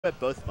at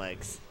both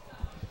mics.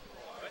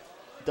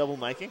 Double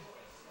miking.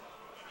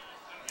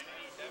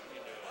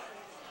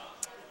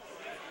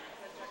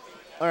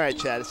 All right,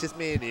 Chad. It's just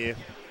me and you.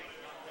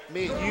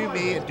 Me,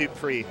 and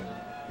Dupree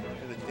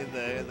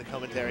in the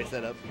commentary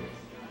setup.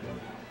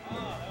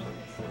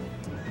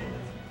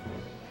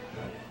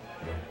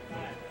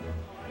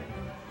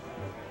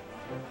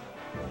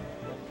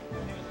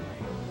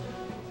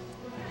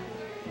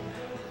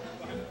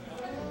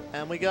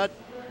 And we got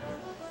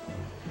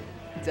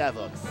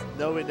Davox.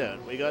 No, we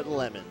don't. We got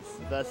Lemons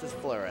versus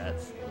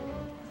Florats.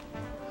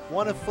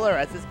 One of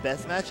Florats'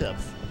 best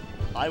matchups,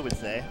 I would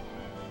say.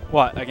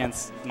 What,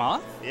 against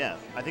Marth? Yeah,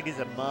 I think he's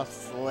a Marth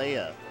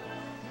Slayer.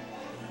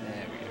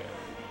 There we go.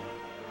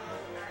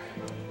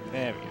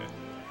 There we go.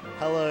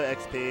 Hello,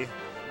 XP.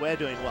 We're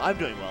doing well. I'm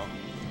doing well.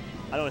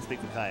 I don't want to speak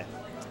for Kai.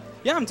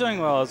 Yeah, I'm doing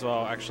well as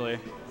well, actually.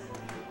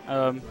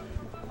 I'm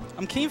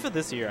keen for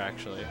this year,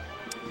 actually.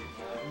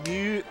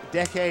 New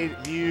decade,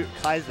 new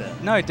Kaiser.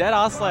 No, dead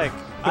ass, like,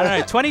 I don't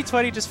know,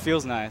 2020 just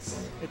feels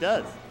nice. It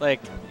does.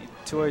 Like,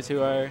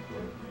 2020,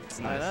 it's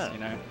I nice, know. you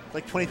know? It's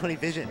like 2020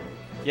 vision.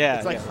 Yeah.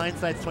 It's like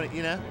hindsight's 20,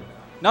 you know?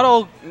 Not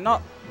all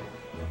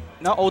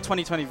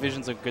 2020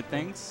 visions are good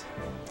things.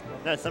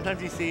 No,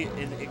 sometimes you see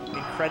in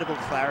incredible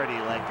clarity,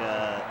 like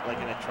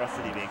an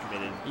atrocity being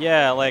committed.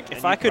 Yeah, like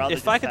if I could have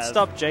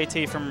stop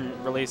JT from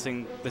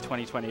releasing the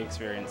 2020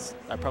 experience,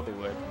 I probably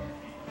would.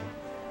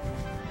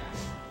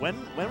 When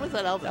was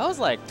that album? That was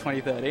like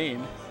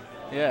 2013.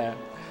 Yeah.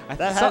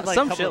 That had like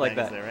some shit like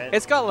that. There, right?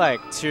 It's got like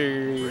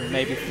 2,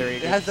 maybe 3.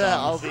 It has the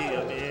I'll Be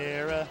a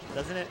Mirror,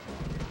 doesn't it?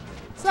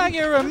 It's like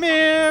you're a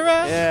mirror.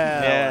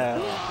 Yeah.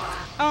 Yeah.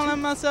 I don't let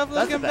myself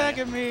looking back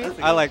at me.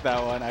 I like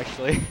that one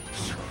actually.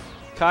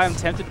 Kai, I'm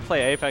tempted to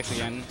play Apex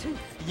again.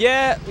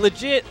 Yeah,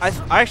 legit. I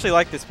actually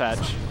like this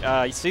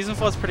patch. Season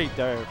 4 is pretty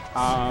dope.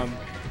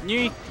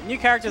 New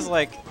characters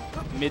like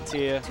mid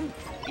tier.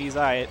 He's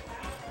alright,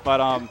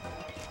 but I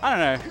don't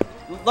know.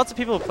 Lots of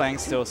people are playing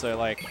still, so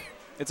like,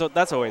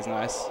 that's always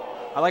nice.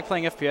 I like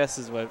playing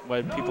FPSs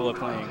where people are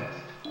playing.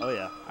 Oh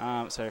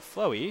yeah. So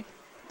Flowy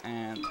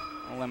and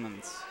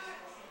Lemons.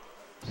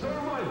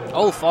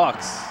 Oh,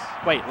 Fox.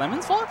 Wait,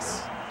 Lemons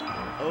Fox?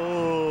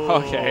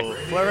 Oh. Okay.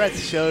 Florets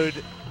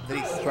showed that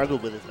he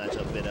struggled with his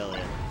matchup a bit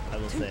earlier. I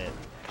will say it.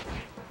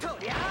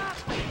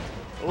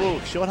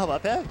 Oh, short hop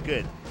up air?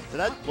 Good. So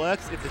that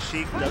works if the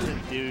Sheik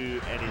doesn't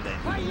do anything.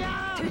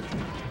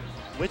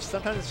 Which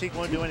sometimes the Sheik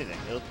won't do anything.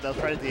 They'll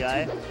try to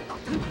DI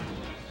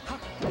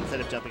instead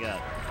of jumping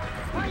out.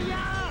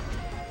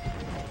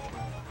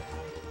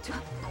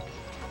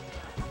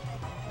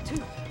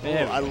 Oh,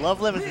 I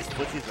love Lemons'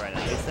 footsies right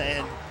now. He's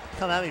saying,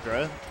 come at me,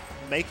 bro.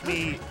 Make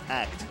me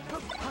act.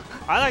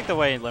 I like the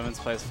way Lemons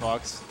plays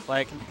Fox.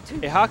 Like,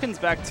 it harkens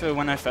back to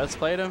when I first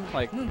played him.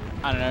 Like,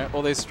 I don't know,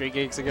 all those street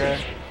gigs ago.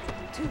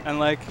 And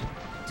like,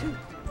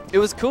 it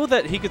was cool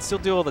that he could still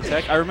do all the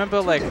tech. I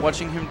remember like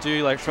watching him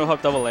do like short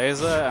hop double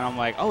laser, and I'm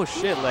like, oh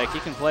shit, like he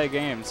can play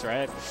games,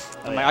 right?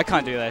 I'm like, I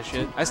can't do that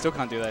shit. I still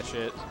can't do that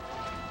shit.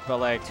 But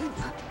like,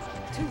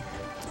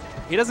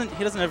 he doesn't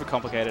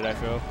overcomplicate it, I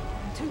feel.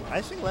 I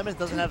just think Lemons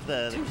doesn't have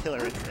the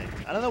killer instinct.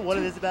 I don't know what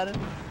it is about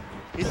him.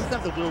 He doesn't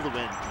have the will to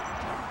win.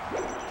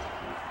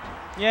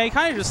 Yeah, he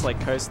kind of just like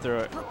coasts through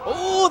it.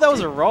 Oh, that was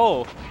a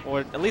roll, or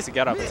at least a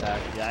get-up attack.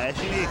 Yeah, I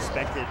actually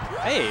expected.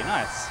 Hey,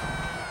 nice.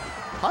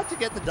 Hard to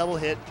get the double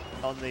hit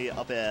on the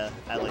up air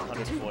at like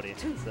 140.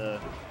 So.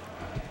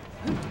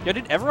 Yo,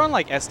 did everyone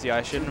like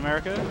SDI shit in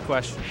America?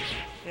 Question.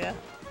 Yeah.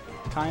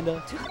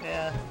 Kinda.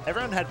 Yeah.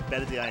 Everyone had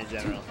better DI in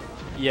general.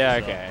 Yeah.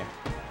 So. Okay.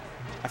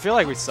 I feel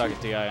like we suck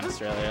at DI in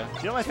Australia. Do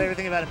you know what my favorite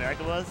thing about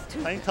America was?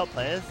 Playing top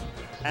players,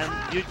 and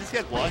you just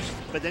get washed,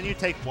 but then you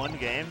take one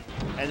game,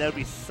 and they'll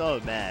be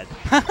so mad.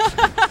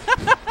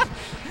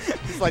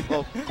 It's like,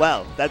 well,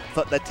 wow, that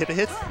tipper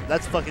hits?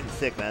 That's fucking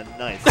sick, man.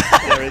 Nice.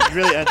 Yeah, you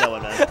really earned that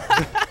one,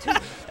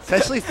 man.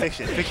 Especially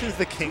Fiction. Fiction's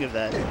the king of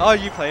that. Oh,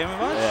 you play him a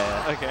bunch?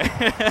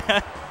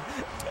 Yeah.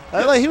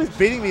 Okay. Like, he was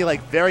beating me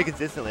like very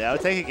consistently. I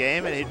would take a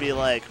game, and he'd be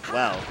like,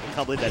 wow, I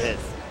can't believe that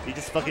hits. You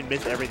just fucking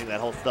missed everything that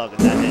whole stock, and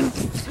that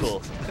hits. It's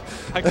cool.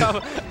 I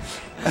can't.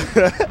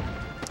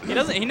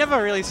 He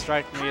never really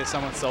struck me as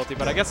someone salty,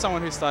 but I guess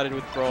someone who started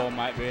with Brawl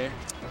might be.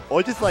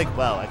 Or just like,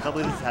 wow, I can't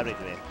believe this is happening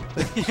to me.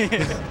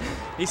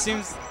 He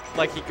seems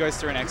like he goes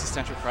through an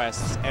existential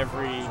crisis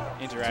every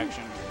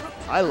interaction.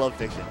 I love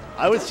Fiction.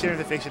 I was cheering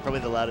for Fiction probably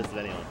the loudest of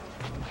anyone.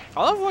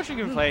 I love watching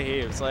him play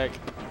heaps. Like,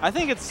 I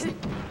think it's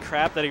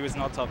crap that he was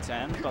not top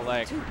 10, but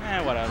like,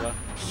 whatever.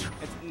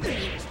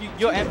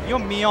 Your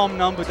Meom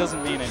number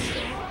doesn't mean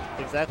anything.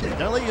 Exactly.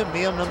 Don't let your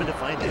Meom number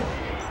define you.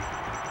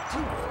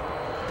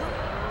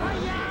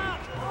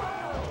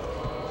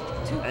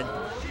 And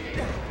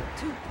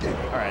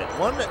alright,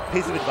 one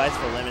piece of advice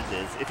for Lemons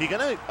is, if you're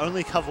going to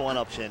only cover one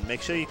option,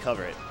 make sure you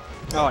cover it.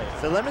 Oh,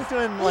 yeah. So Lemons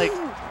doing, like,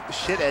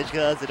 shit edge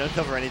guards that don't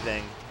cover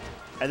anything.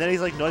 And then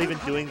he's, like, not even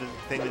doing the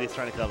thing that he's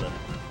trying to cover.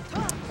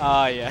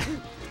 Yeah.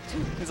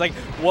 It's like,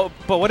 what?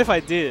 But what if I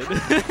did?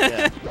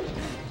 Yeah.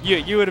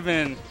 You would have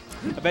been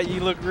I bet you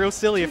look real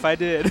silly if I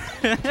did.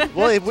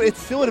 Well, it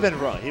still would have been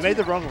wrong. He made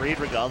the wrong read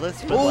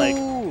regardless, but like,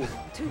 Ooh.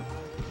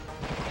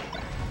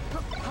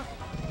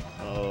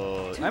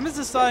 Oh. Lemons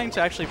is starting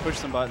to actually push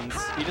some buttons.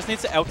 He just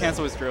needs to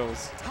out-cancel his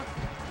drills.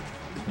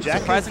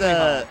 Jack is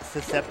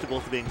susceptible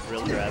to being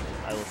drill grabbed,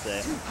 I will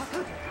say.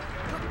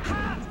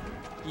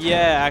 Yeah,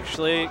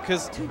 actually,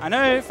 because I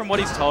know from what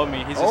he's told me,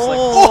 he's just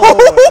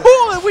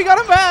oh, we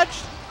got a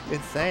match!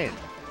 Insane.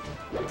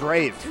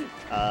 Brave.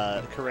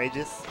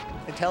 Courageous.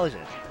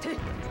 Intelligent.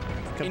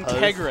 Composed.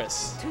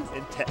 Integrous.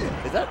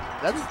 Is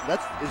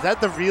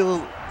that the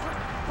real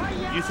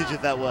usage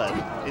of that word?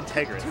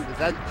 Integrous.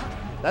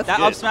 That's that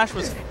good. up smash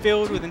was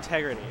filled with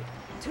integrity.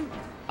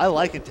 I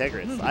like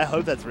Integrous. I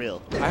hope that's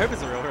real. I hope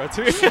it's a real word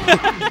too.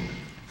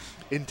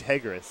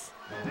 Integrous.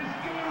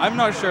 I'm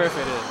not sure if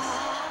it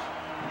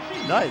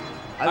is. No.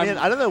 I mean,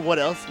 I don't know what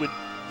else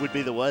would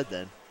be the word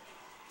then.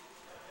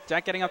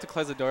 Jack getting up to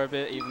close the door a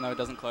bit, even though it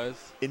doesn't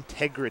close.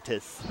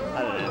 Integritus.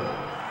 I don't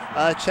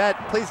know.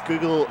 Chat, please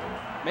Google.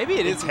 Maybe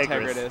it is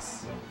Integrous.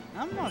 Integritus.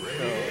 I'm not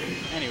sure.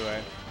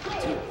 Anyway.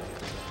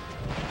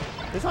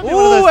 This might be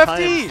one of those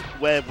FD! times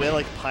where we're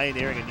like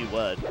pioneering a new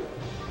word.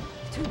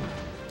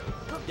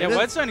 Yeah,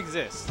 words don't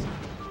exist.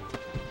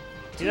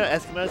 You know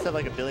Eskimos have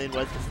like 1 billion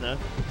words for snow?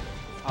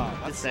 Oh,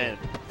 that's Just saying.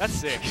 That's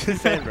sick.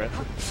 Just saying, bro.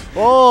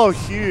 Oh,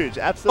 huge.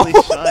 Absolutely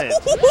giant.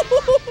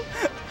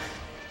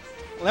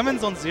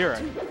 Lemons on 0.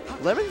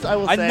 Lemons, I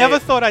will say. I never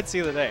thought I'd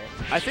see the day.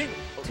 I think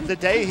the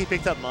day he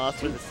picked up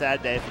Mask was a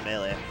sad day for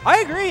Melee. I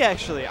agree,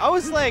 actually. I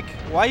was like,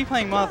 why are you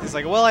playing Mask? He's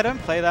like, well, I don't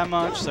play that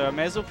much, so I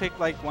may as well pick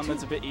like one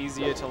that's a bit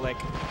easier to like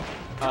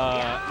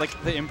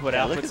the input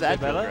output's a bit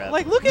better.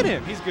 Like, look at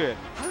him. He's good.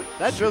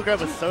 That drill grab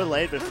was so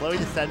late, but Flowey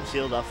just sat and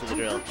shield after the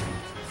drill.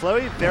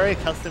 Flowey very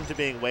accustomed to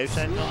being wave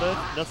shine combo,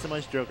 not so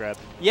much drill grab.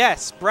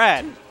 Yes,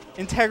 Brad.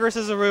 Integrous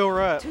is a real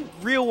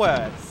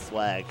word.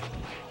 Swag.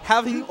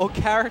 Having or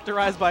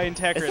characterized by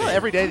integrity. It's not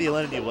every day that you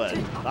learn a new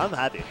word. I'm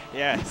happy.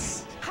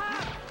 Yes.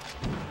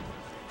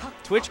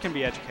 Twitch can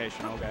be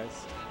educational,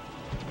 guys.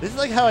 This is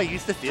like how I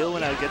used to feel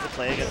when I would get to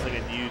play against like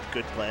a new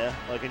good player,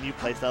 like a new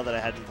playstyle that I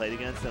hadn't played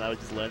against, and I would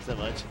just learn so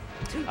much.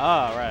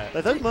 Oh, right.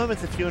 But those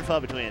moments are few and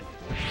far between.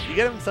 You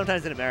get them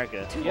sometimes in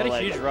America. You get a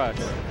huge rush.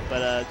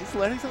 But just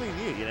learning something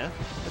new, you know?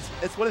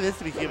 It's what it is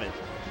to be human.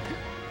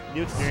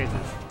 New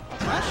experiences.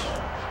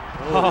 Smash?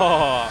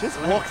 Oh. Just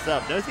walks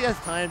up, knows he has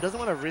time, doesn't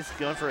want to risk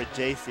going for a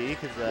JC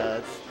because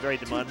it's very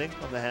demanding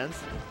on the hands.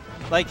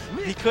 Like,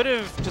 he could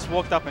have just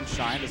walked up and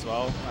shined as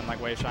well, and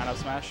like wave shine up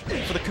smash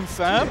for the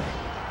confirm.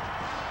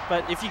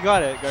 But if you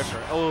got it, go for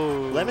it.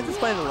 Oh. Lemons is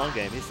playing the long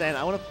game. He's saying,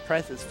 I want to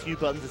press as few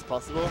buttons as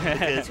possible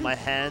because my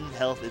hand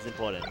health is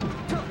important.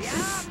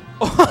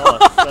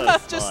 So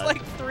just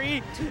like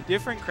 3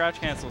 different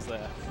crouch cancels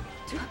there.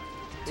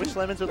 Wish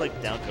Lemons would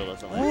like down tilt or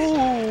something.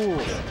 Ooh.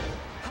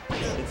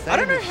 I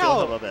don't know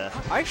how.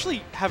 I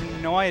actually have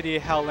no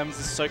idea how Lemons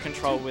is so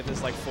controlled with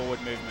his like forward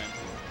movement.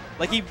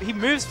 Like he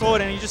moves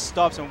forward and he just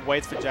stops and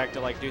waits for Jack to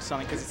like do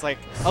something because it's like,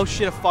 oh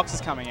shit, a fox is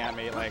coming at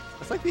me. Like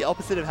it's like the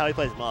opposite of how he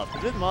plays Marth.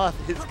 Because with Marth,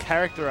 he's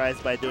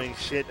characterized by doing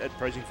shit at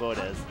approaching forward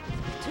airs.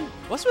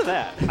 What's with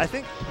that? I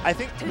think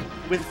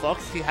with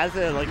Fox he has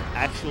a like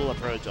actual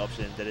approach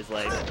option that is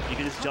like you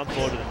can just jump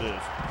forward with a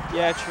move.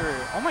 Yeah, true.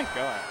 Oh my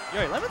god.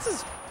 Yo, Lemons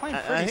is playing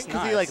pretty I think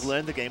because nice. he like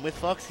learned the game with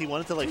Fox, he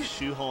wanted to like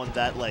shoehorn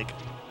that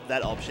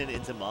that option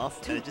into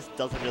Marth, and it just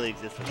doesn't really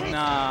exist with Marth.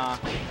 Nah.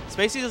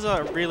 Spaceys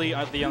are really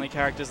the only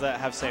characters that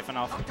have safe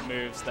enough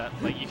moves that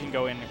like you can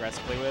go in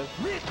aggressively with.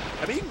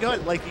 I mean, you can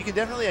go like you can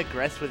definitely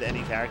aggress with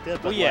any character,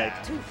 but like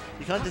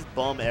you can't just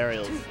bomb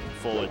aerials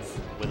forwards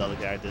with other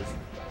characters.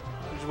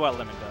 Which is what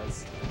Lemon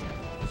does.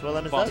 That's what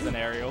Lemon Bombs does? an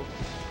aerial.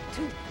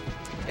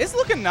 It's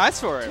looking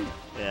nice for him.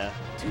 Yeah.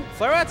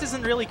 Flare-Outs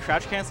isn't really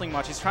crouch cancelling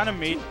much. He's trying to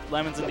meet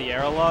Lemons in the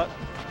air a lot.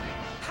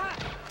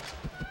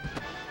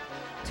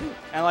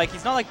 And like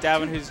he's not like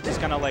Davin who's just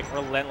gonna like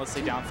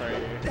relentlessly down throw you.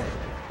 Yeah.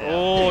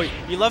 Oh,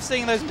 you love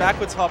seeing those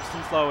backwards hops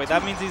from Flowey.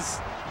 That means he's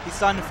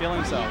starting to feel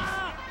himself.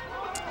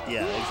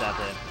 Yeah,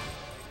 exactly.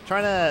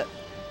 Trying to.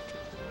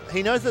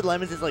 He knows that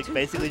Lemons is like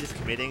basically just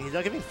committing. He's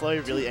not giving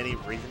Flowey really any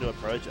reason to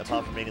approach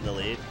apart from being in the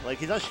lead. Like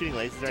he's not shooting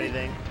lasers or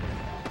anything.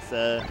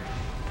 So.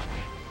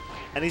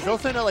 And he's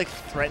also not like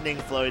threatening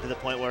Flowey to the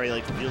point where he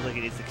like feels like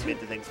he needs to commit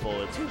to things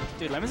forward.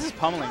 Dude, Lemons is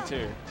pummeling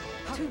too.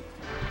 He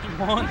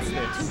wants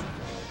this.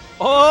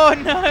 Oh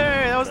no!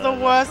 That was the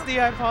worst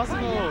DI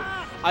possible.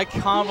 I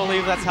can't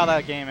believe that's how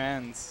that game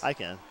ends. I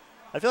can.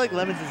 I feel like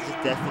Lemons is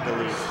just destined to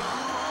lose.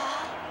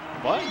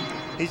 What?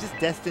 He's just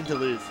destined to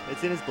lose.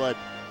 It's in his blood.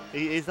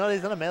 He's not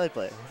a melee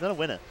player. He's not a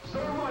winner.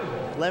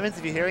 Lemons,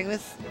 if you're hearing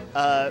this,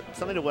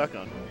 something to work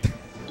on.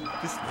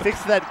 Just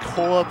fix that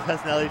core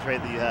personality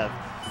trait that you have.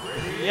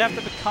 You have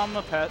to become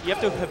you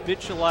have to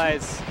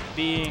habitualize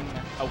being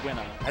a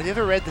winner. Have you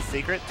ever read The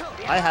Secret?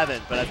 I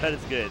haven't, but I've heard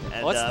it's good.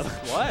 And, what?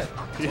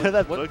 You know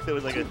that book that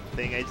was like a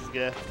thing ages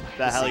ago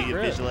about how you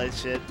visualize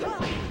shit?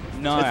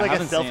 No, it's like I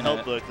a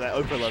self-help book. That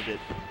Oprah loved it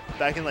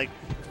back in like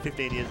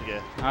 15 years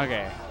ago.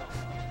 Okay.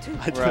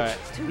 Right.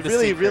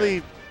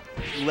 Really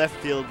left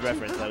field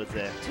reference, I would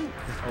say.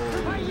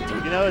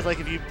 Oh. You know, it's like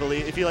if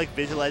you like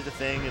visualize a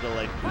thing, it'll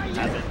like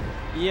happen.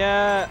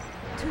 Yeah.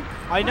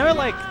 I know,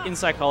 like, in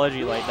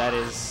psychology, like,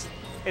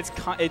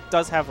 it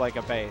does have, like,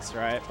 a base,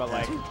 right? But,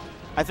 like,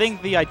 I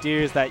think the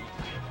idea is that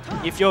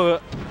if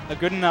you're a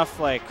good enough,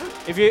 like,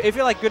 if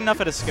you're like good enough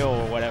at a skill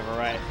or whatever,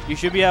 right, you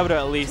should be able to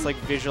at least like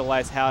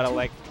visualize how to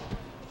like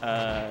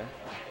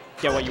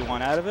get what you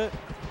want out of it.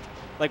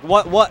 Like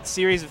what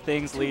series of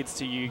things leads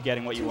to you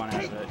getting what you want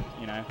out of it,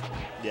 you know?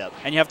 Yep.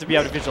 And you have to be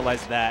able to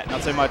visualize that,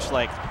 not so much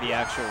like the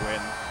actual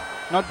win.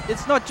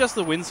 It's not just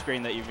the win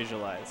screen that you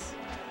visualize.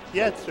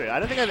 Yeah, it's true. I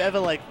don't think I've ever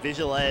like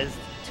visualized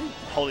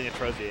holding a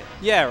trophy.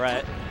 Yeah,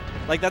 right.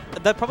 Like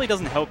that probably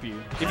doesn't help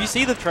you. If you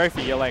see the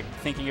trophy, you're like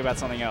thinking about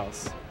something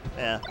else.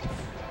 Yeah.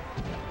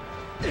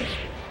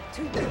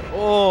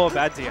 Oh,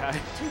 bad DI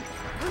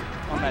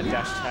on that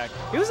dash attack.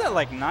 He was at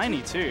like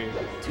 92.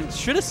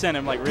 Should have sent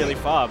him like really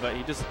far, but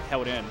he just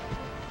held in.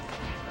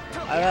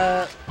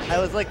 I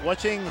was like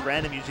watching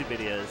random YouTube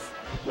videos,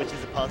 which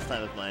is a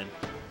pastime of mine.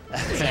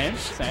 Same.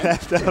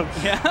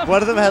 Yeah.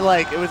 One of them had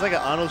like, it was like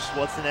an Arnold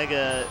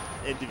Schwarzenegger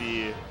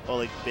interview or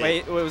like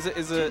bit. Wait,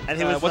 is it and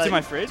he was what's like, in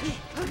my fridge?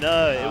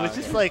 No, it was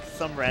just like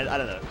some random, I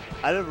don't know.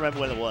 I don't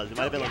remember when it was. It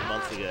might have been like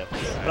months ago.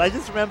 But I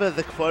just remember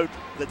the quote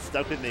that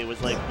stuck with me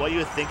was like, what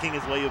you're thinking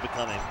is what you're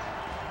becoming.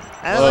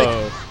 And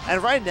like,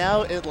 and right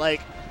now, it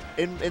like,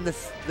 in the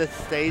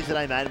stage that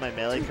I'm at in my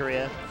Melee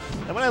career,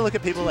 and when I look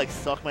at people like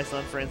Sock, my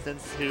son, for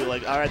instance, who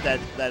like are at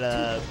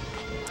that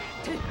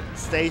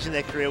stage in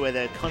their career where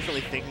they're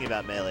constantly thinking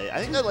about Melee, I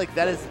think that like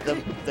that is the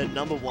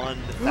 #1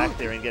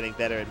 factor in getting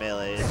better at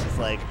Melee. It's just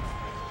like,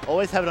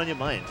 always have it on your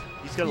mind.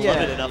 You just gotta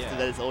love it enough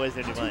that it's always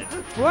in your mind.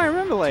 Well, I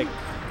remember like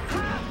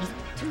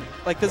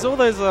there's all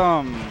those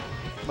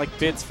like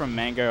bits from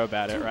Mango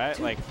about it, right?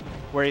 Like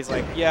where he's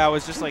like, yeah, I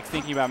was just like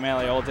thinking about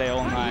Melee all day,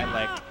 all night,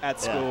 like at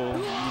school,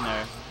 you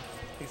know.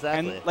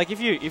 Exactly. And like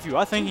if you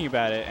are thinking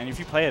about it and if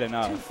you play it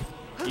enough,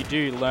 you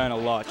do learn a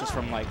lot just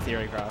from like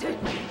theory crafting.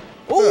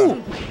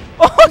 Ooh!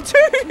 Oh,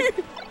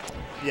 dude!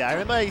 Yeah, I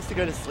remember I used to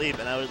go to sleep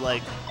and I would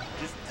like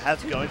just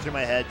have going through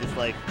my head just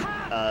like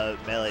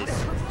Melee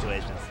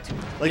situations.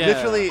 Like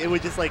literally, it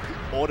would just like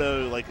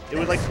auto, like it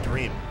would like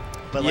dream.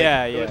 But like,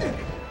 yeah. I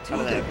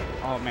don't know.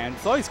 Oh man,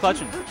 thought he's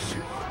clutching.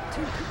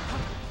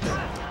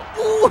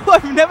 Ooh,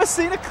 I've never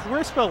seen a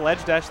crisper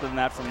ledge dash than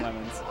that from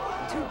Lemons.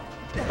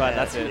 But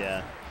that's it.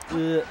 Yeah.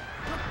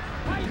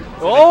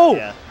 Oh!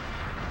 Yeah.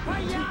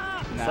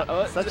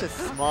 Nah. Such a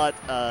smart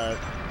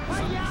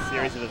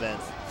series of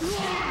events.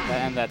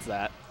 And that's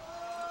that.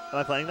 Am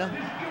I playing now?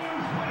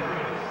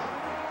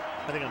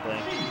 I think I'm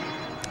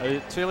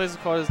playing. 2 losers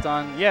quarters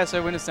done. Yeah,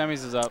 so winners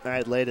semis is up. All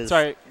right, laters.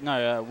 Sorry,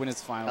 no,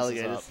 winners finals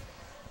Alligators. is up.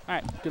 All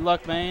right, good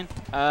luck, man.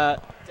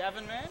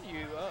 Davin, man,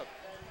 you up?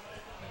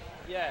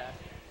 Yeah.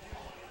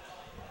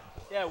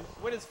 Yeah,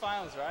 winners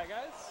finals, right,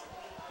 guys?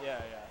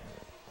 Yeah.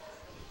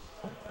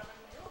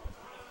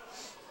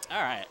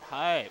 All right,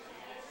 hype.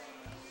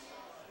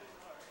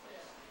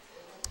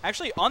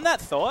 Actually, on that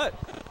thought,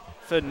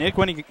 for Nick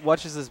when he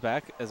watches this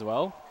back as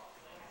well,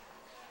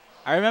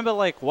 I remember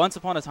like once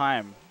upon a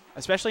time,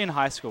 especially in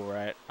high school,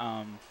 right?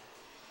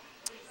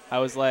 I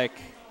was like